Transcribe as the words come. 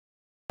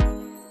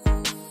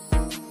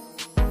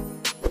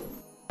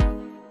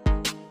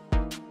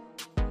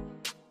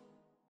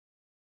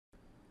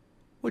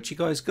What you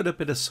guys, got a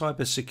bit of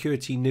cyber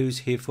security news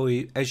here for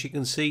you. As you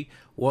can see,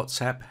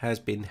 WhatsApp has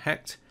been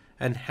hacked,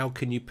 and how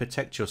can you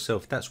protect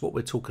yourself? That's what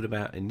we're talking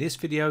about in this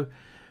video.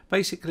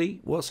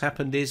 Basically, what's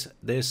happened is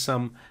there's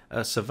some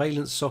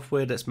surveillance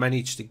software that's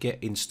managed to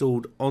get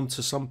installed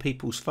onto some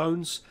people's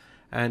phones,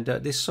 and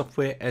this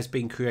software has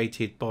been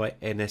created by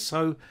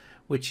NSO,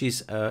 which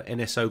is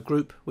NSO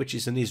Group, which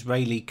is an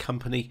Israeli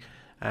company.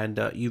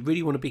 And you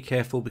really want to be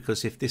careful,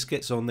 because if this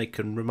gets on, they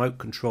can remote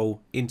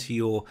control into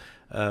your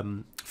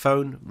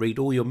phone, read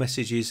all your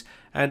messages,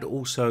 and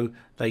also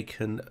they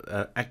can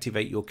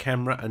activate your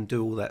camera and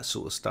do all that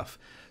sort of stuff.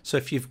 So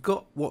if you've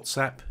got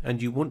WhatsApp and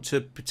you want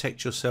to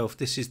protect yourself,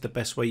 this is the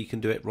best way you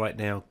can do it right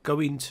now. Go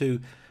into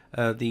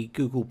the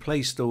Google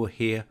Play Store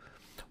here.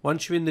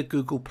 Once you're in the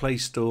Google Play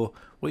Store,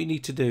 what you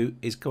need to do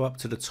is go up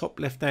to the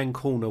top left hand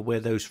corner where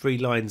those three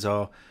lines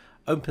are,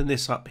 open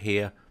this up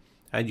here,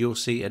 and you'll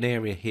see an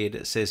area here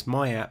that says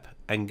My App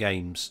and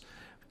Games.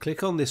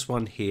 Click on this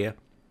one here,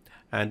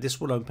 and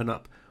this will open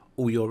up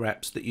all your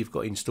apps that you've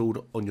got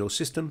installed on your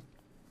system.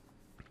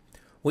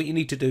 What you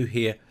need to do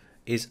here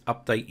is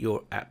update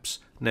your apps.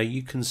 Now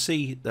you can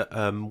see that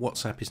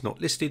WhatsApp is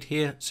not listed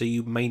here, so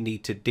you may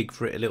need to dig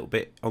for it a little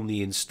bit on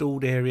the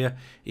installed area.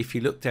 If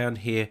you look down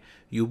here,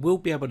 you will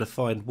be able to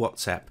find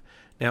WhatsApp.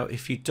 Now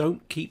if you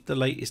don't keep the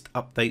latest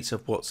updates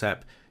of WhatsApp,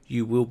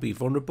 you will be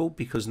vulnerable,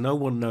 because no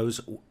one knows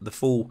the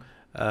full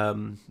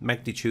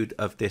magnitude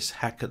of this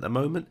hack at the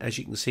moment. As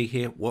you can see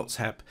here,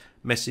 WhatsApp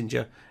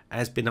Messenger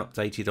has been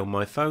updated on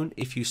my phone.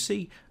 If you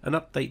see an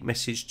update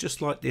message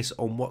just like this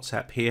on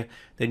WhatsApp here,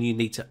 then you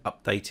need to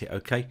update it.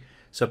 Okay,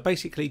 so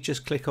basically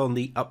just click on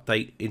the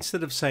update.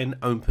 Instead of saying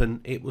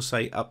open, it will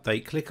say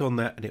update. Click on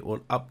that and it will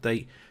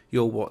update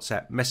your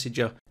WhatsApp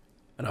Messenger.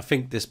 And I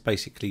think this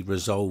basically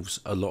resolves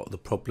a lot of the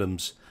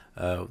problems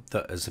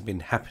that has been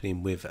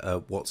happening with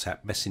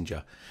WhatsApp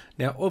Messenger.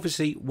 Now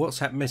obviously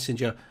WhatsApp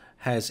Messenger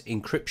has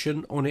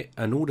encryption on it,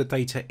 and all the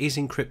data is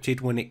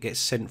encrypted when it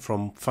gets sent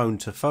from phone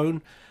to phone,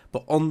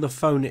 but on the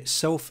phone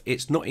itself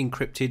it's not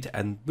encrypted.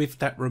 And with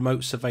that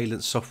remote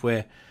surveillance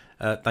software,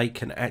 they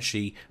can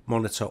actually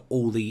monitor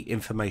all the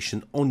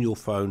information on your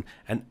phone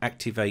and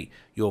activate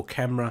your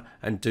camera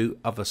and do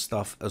other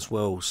stuff as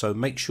well. So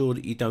make sure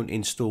that you don't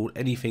install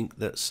anything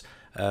that's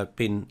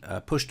been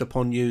pushed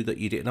upon you that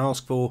you didn't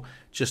ask for.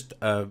 Just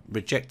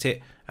reject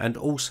it. And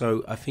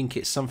also I think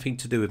it's something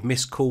to do with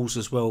missed calls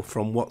as well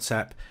from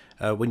WhatsApp.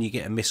 When you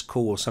get a missed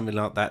call or something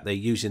like that, they're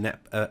using that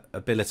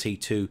ability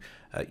to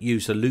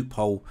use a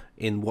loophole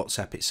in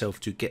WhatsApp itself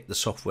to get the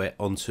software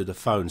onto the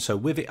phone. So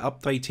with it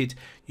updated,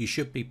 you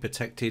should be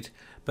protected.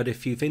 But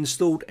if you've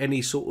installed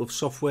any sort of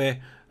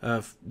software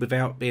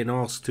without being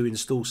asked to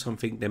install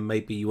something, then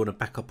maybe you want to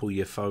back up all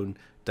your phone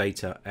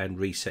data and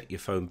reset your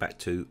phone back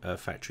to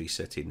factory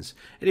settings.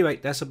 Anyway,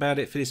 that's about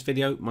it for this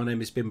video. My name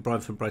has been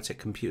Brian from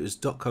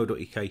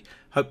briteccomputers.co.uk.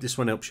 Hope this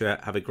one helps you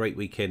out. Have a great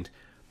weekend.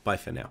 Bye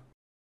for now.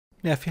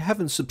 Now if you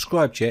haven't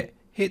subscribed yet,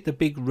 hit the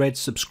big red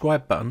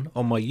subscribe button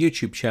on my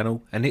YouTube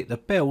channel and hit the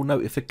bell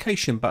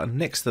notification button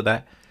next to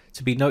that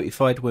to be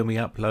notified when we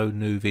upload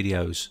new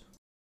videos.